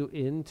suck you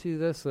into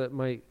this, that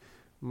might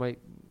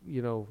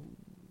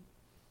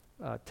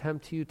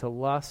tempt you to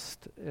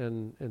lust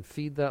and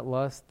feed that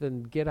lust,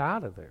 then get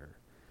out of there.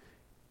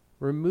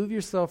 Remove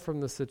yourself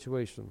from the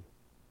situation.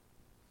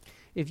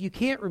 If you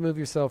can't remove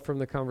yourself from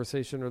the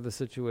conversation or the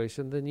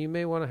situation, then you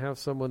may want to have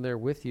someone there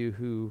with you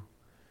who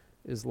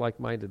is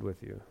like-minded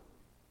with you,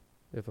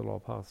 if at all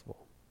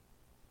possible.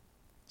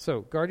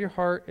 So, guard your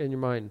heart and your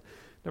mind.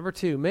 Number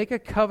 2, make a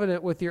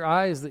covenant with your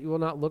eyes that you will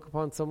not look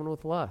upon someone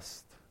with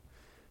lust.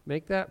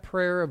 Make that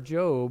prayer of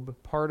Job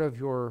part of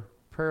your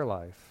prayer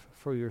life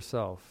for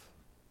yourself.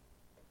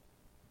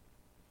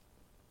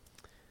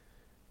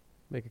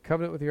 Make a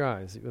covenant with your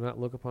eyes that you will not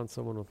look upon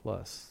someone with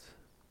lust.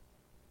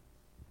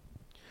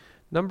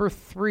 Number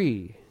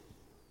 3,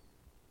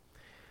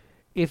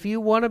 if you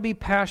want to be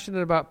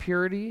passionate about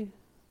purity,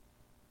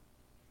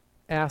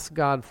 ask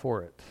God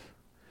for it.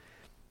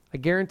 I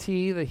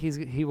guarantee that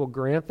he will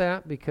grant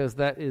that because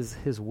that is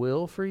his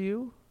will for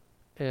you.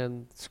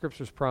 And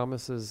Scripture's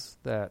promises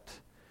that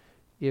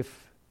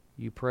if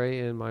you pray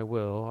in my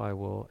will, I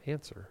will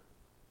answer.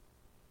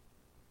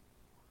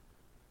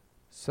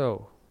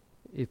 So,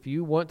 if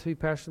you want to be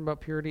passionate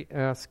about purity,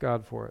 ask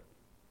God for it.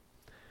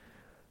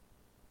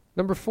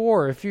 Number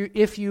 4,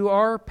 if you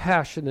are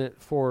passionate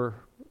for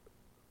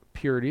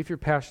purity, if you're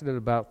passionate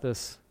about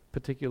this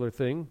particular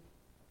thing,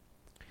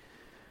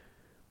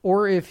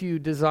 or if you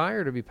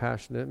desire to be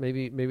passionate,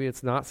 maybe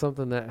it's not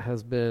something that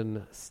has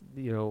been,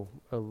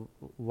 a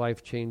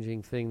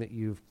life-changing thing that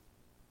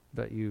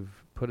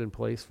you've put in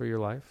place for your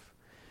life,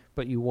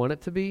 but you want it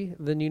to be,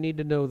 then you need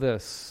to know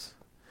this.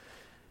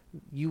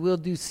 You will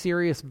do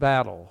serious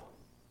battle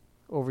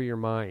over your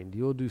mind.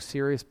 You will do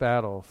serious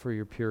battle for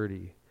your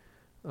purity.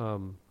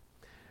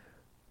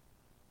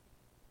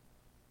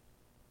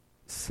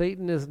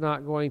 Satan is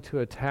not going to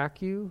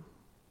attack you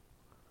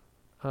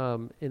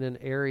in an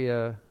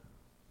area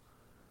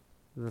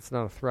that's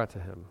not a threat to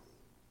him.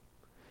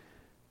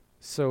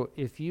 So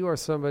if you are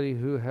somebody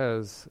who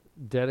has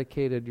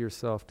dedicated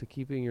yourself to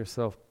keeping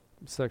yourself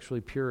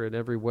sexually pure in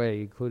every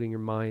way, including your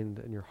mind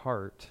and your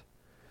heart,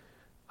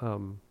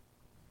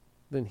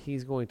 then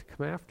he's going to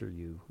come after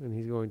you, and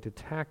he's going to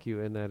attack you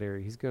in that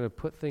area. He's going to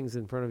put things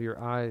in front of your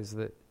eyes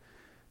that,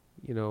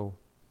 you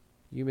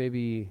may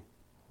be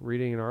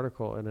reading an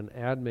article and an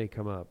ad may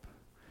come up,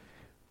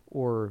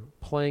 or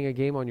playing a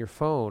game on your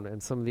phone,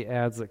 and some of the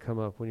ads that come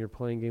up when you're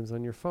playing games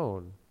on your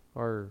phone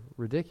are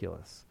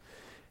ridiculous.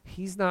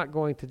 He's not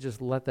going to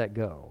just let that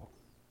go.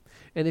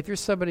 And if you're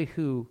somebody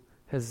who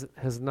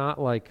has not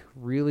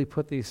really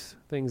put these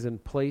things in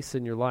place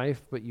in your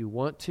life, but you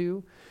want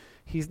to,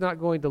 he's not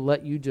going to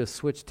let you just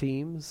switch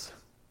teams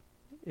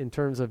in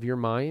terms of your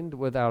mind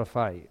without a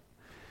fight.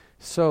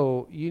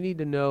 So you need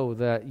to know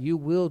that you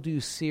will do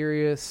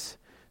serious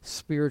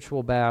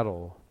spiritual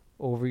battle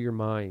over your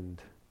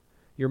mind.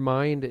 Your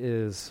mind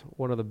is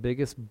one of the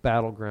biggest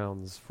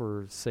battlegrounds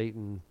for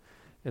Satan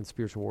and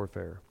spiritual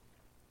warfare.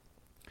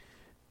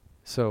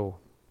 So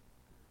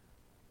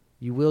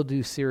you will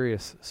do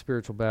serious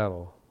spiritual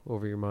battle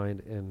over your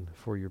mind and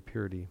for your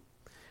purity.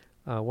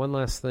 One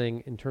last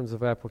thing in terms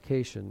of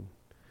application.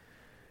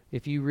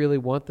 If you really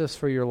want this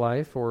for your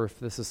life, or if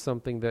this is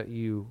something that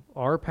you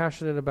are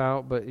passionate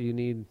about, but you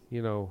need,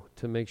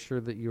 to make sure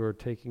that you are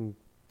taking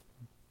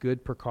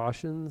good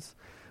precautions,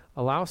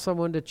 allow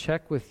someone to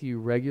check with you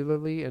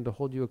regularly and to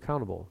hold you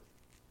accountable.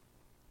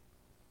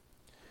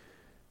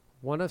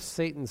 One of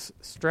Satan's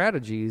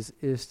strategies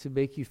is to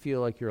make you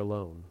feel like you're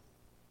alone.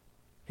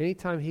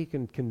 Anytime he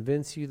can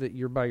convince you that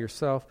you're by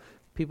yourself,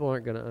 people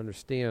aren't going to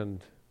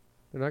understand.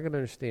 They're not going to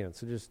understand,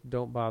 so just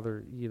don't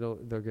bother.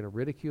 They're going to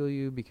ridicule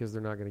you because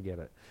they're not going to get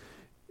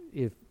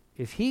it.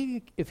 If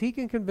he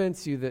can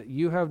convince you that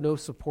you have no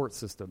support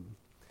system,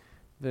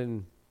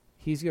 then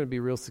he's going to be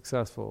real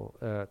successful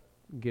at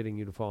getting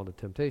you to fall into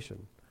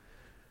temptation.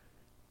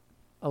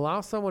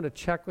 Allow someone to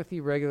check with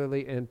you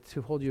regularly and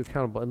to hold you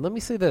accountable. And let me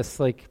say this,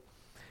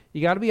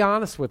 You got to be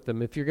honest with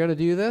them. If you're going to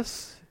do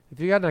this, if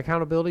you got an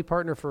accountability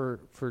partner for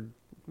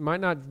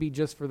might not be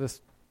just for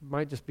this,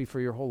 might just be for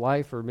your whole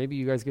life, or maybe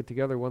you guys get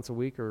together once a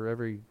week or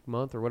every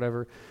month or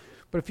whatever.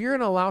 But if you're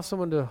going to allow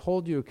someone to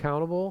hold you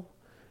accountable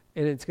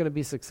and it's going to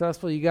be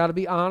successful, you got to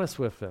be honest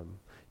with them.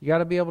 You got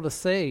to be able to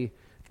say,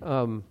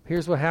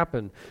 here's what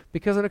happened.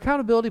 Because an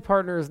accountability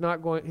partner is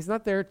he's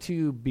not there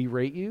to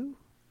berate you.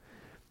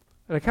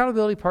 An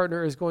accountability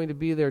partner is going to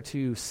be there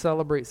to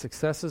celebrate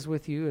successes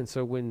with you. And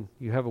so when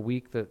you have a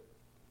week that,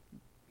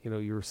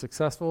 you're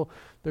successful,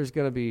 there's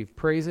going to be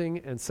praising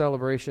and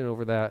celebration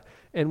over that.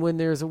 And when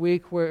there's a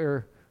week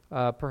where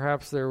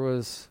perhaps there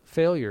was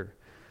failure,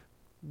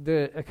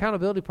 the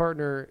accountability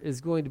partner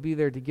is going to be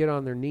there to get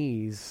on their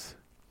knees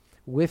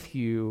with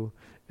you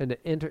and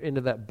to enter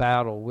into that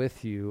battle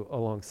with you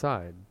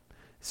alongside,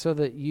 so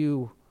that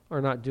you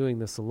are not doing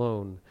this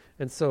alone.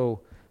 And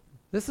so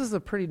this is a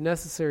pretty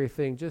necessary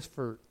thing just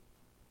for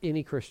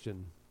any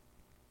Christian,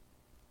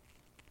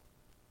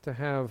 to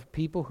have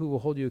people who will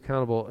hold you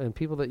accountable and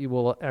people that you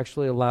will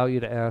actually allow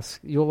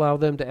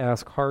them to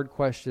ask hard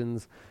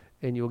questions,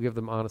 and you'll give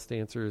them honest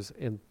answers,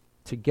 and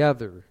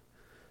together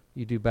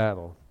you do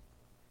battle.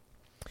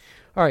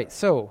 All right,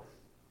 so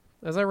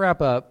as I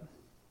wrap up,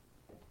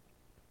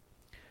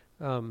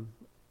 I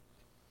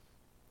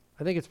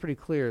think it's pretty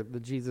clear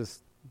that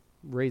Jesus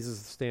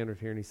raises the standard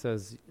here, and he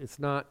says it's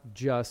not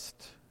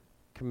just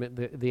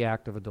commit the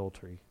act of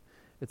adultery.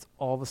 It's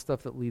all the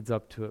stuff that leads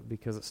up to it,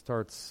 because it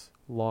starts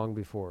long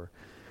before.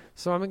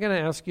 So I'm going to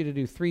ask you to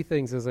do 3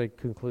 things as I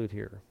conclude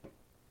here. I'm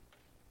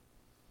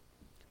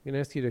going to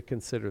ask you to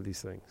consider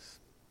these things.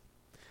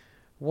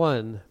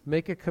 1,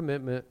 make a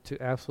commitment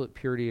to absolute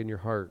purity in your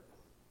heart,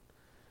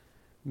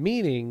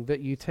 meaning that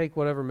you take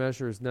whatever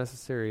measure is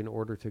necessary in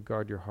order to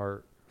guard your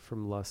heart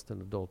from lust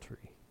and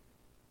adultery.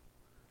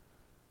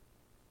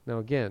 Now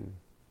again,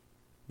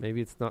 maybe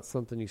it's not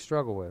something you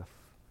struggle with,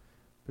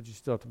 but you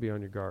still have to be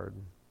on your guard,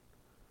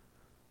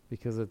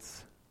 because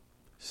it's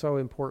so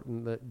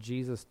important that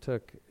Jesus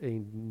took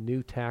a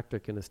new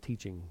tactic in his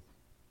teaching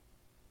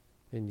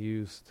and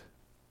used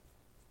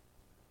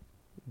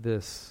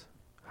this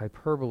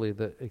hyperbole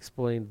that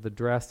explained the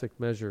drastic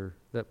measure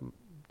that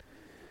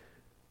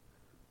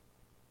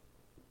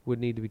would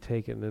need to be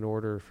taken in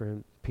order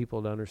for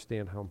people to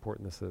understand how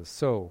important this is.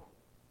 So,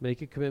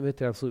 make a commitment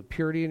to absolute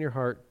purity in your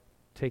heart,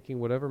 taking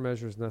whatever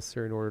measures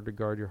necessary in order to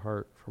guard your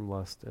heart from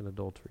lust and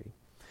adultery.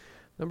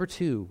 Number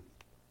 2,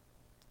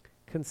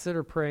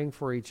 consider praying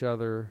for each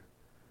other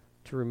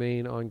to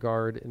remain on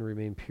guard and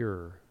remain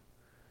pure.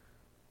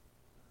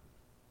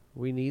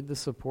 We need the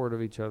support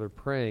of each other,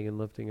 praying and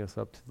lifting us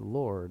up to the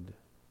Lord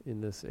in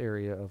this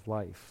area of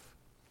life.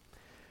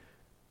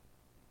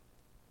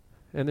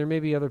 And there may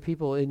be other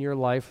people in your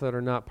life that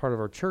are not part of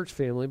our church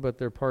family, but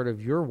they're part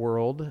of your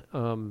world,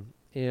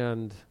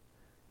 and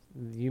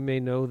you may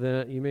know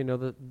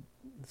that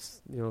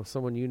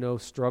someone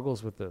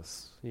struggles with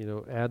this.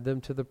 Add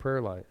them to the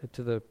prayer line,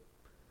 to the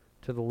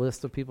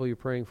list of people you're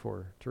praying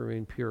for, to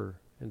remain pure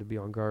and to be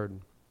on guard.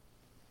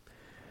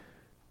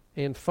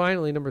 And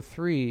finally, number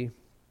 3,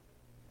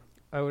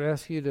 I would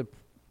ask you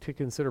to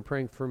consider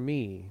praying for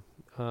me,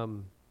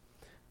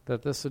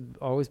 that this would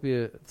always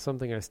be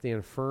something I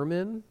stand firm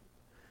in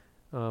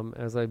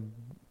as I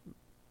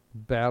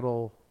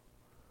battle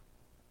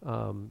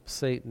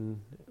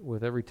Satan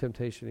with every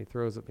temptation he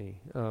throws at me.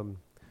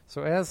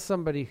 So as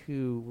somebody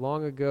who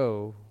long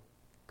ago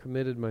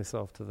committed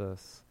myself to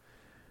this,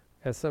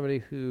 as somebody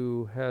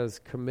who has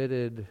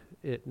committed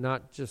it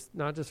not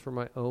just for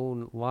my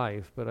own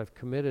life, but I've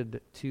committed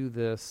to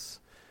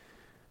this,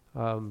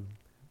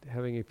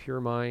 having a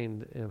pure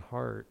mind and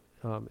heart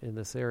in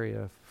this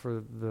area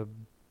for the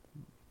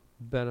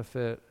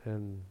benefit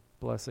and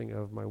blessing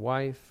of my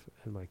wife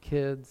and my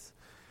kids,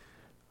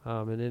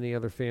 and any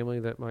other family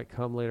that might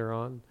come later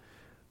on.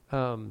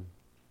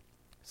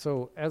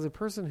 So as a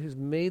person who's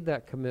made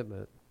that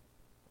commitment,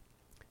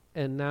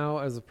 and now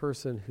as a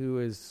person who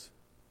is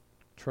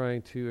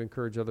trying to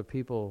encourage other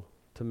people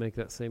to make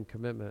that same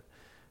commitment,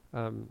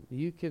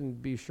 you can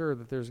be sure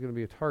that there's going to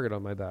be a target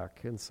on my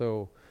back. And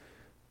so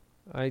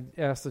I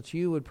ask that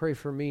you would pray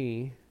for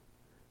me,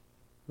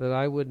 that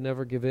I would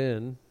never give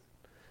in,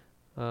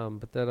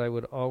 but that I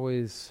would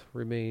always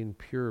remain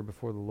pure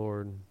before the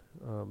Lord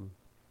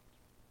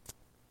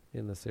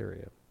in this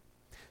area.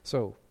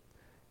 So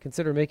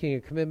consider making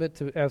a commitment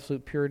to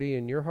absolute purity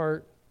in your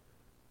heart.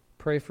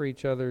 Pray for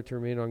each other to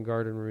remain on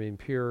guard and remain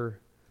pure.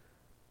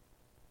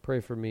 Pray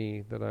for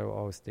me that I will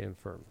always stand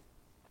firm.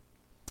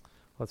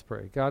 Let's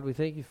pray. God, we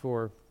thank you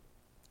for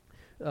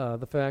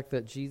the fact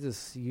that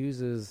Jesus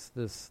uses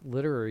this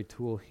literary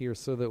tool here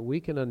so that we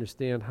can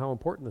understand how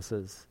important this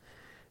is.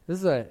 This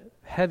is a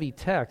heavy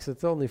text.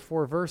 It's only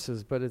 4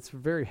 verses, but it's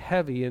very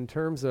heavy in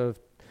terms of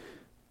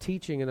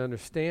teaching and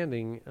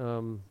understanding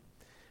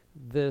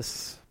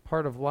this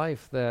part of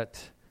life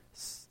that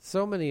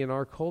so many in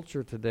our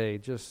culture today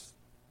just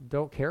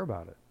don't care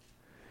about it.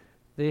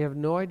 They have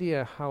no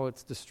idea how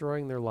it's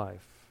destroying their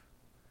life.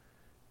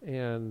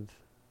 And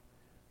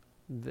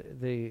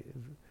they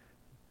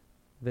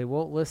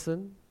won't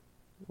listen,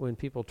 when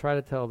people try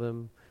to tell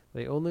them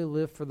they only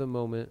live for the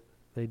moment.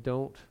 They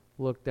don't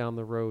look down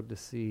the road to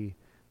see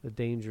the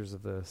dangers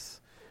of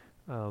this.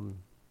 And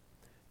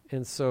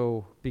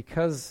so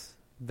because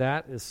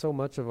that is so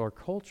much of our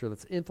culture,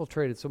 that's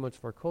infiltrated so much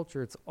of our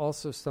culture, it's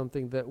also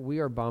something that we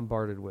are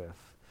bombarded with.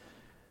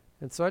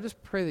 And so I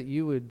just pray that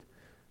you would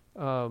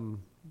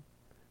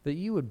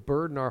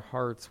burden our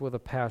hearts with a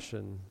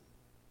passion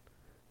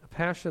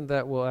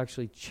that will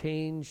actually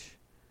change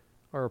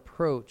our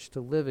approach to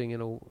living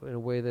in a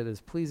way that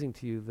is pleasing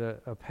to you,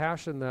 a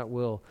passion that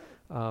will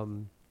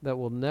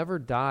never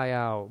die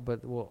out,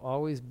 but will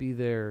always be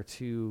there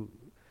to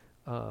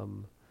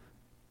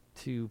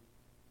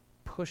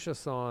push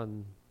us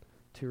on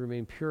to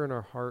remain pure in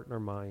our heart and our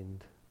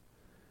mind.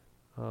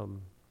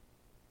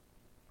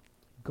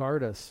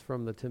 Guard us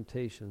from the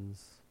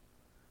temptations.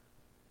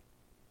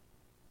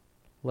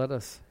 Let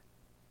us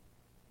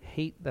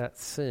hate that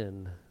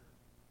sin,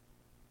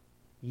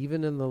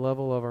 even in the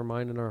level of our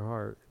mind and our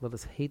heart. Let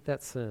us hate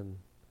that sin.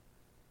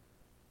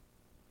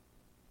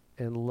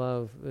 And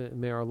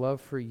may our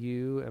love for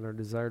you and our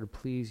desire to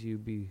please you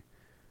be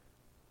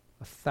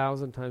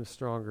 1,000 times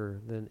stronger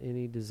than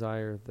any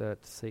desire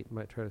that Satan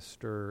might try to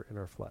stir in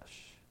our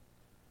flesh.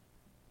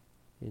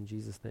 In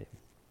Jesus' name,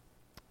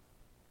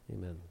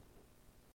 amen.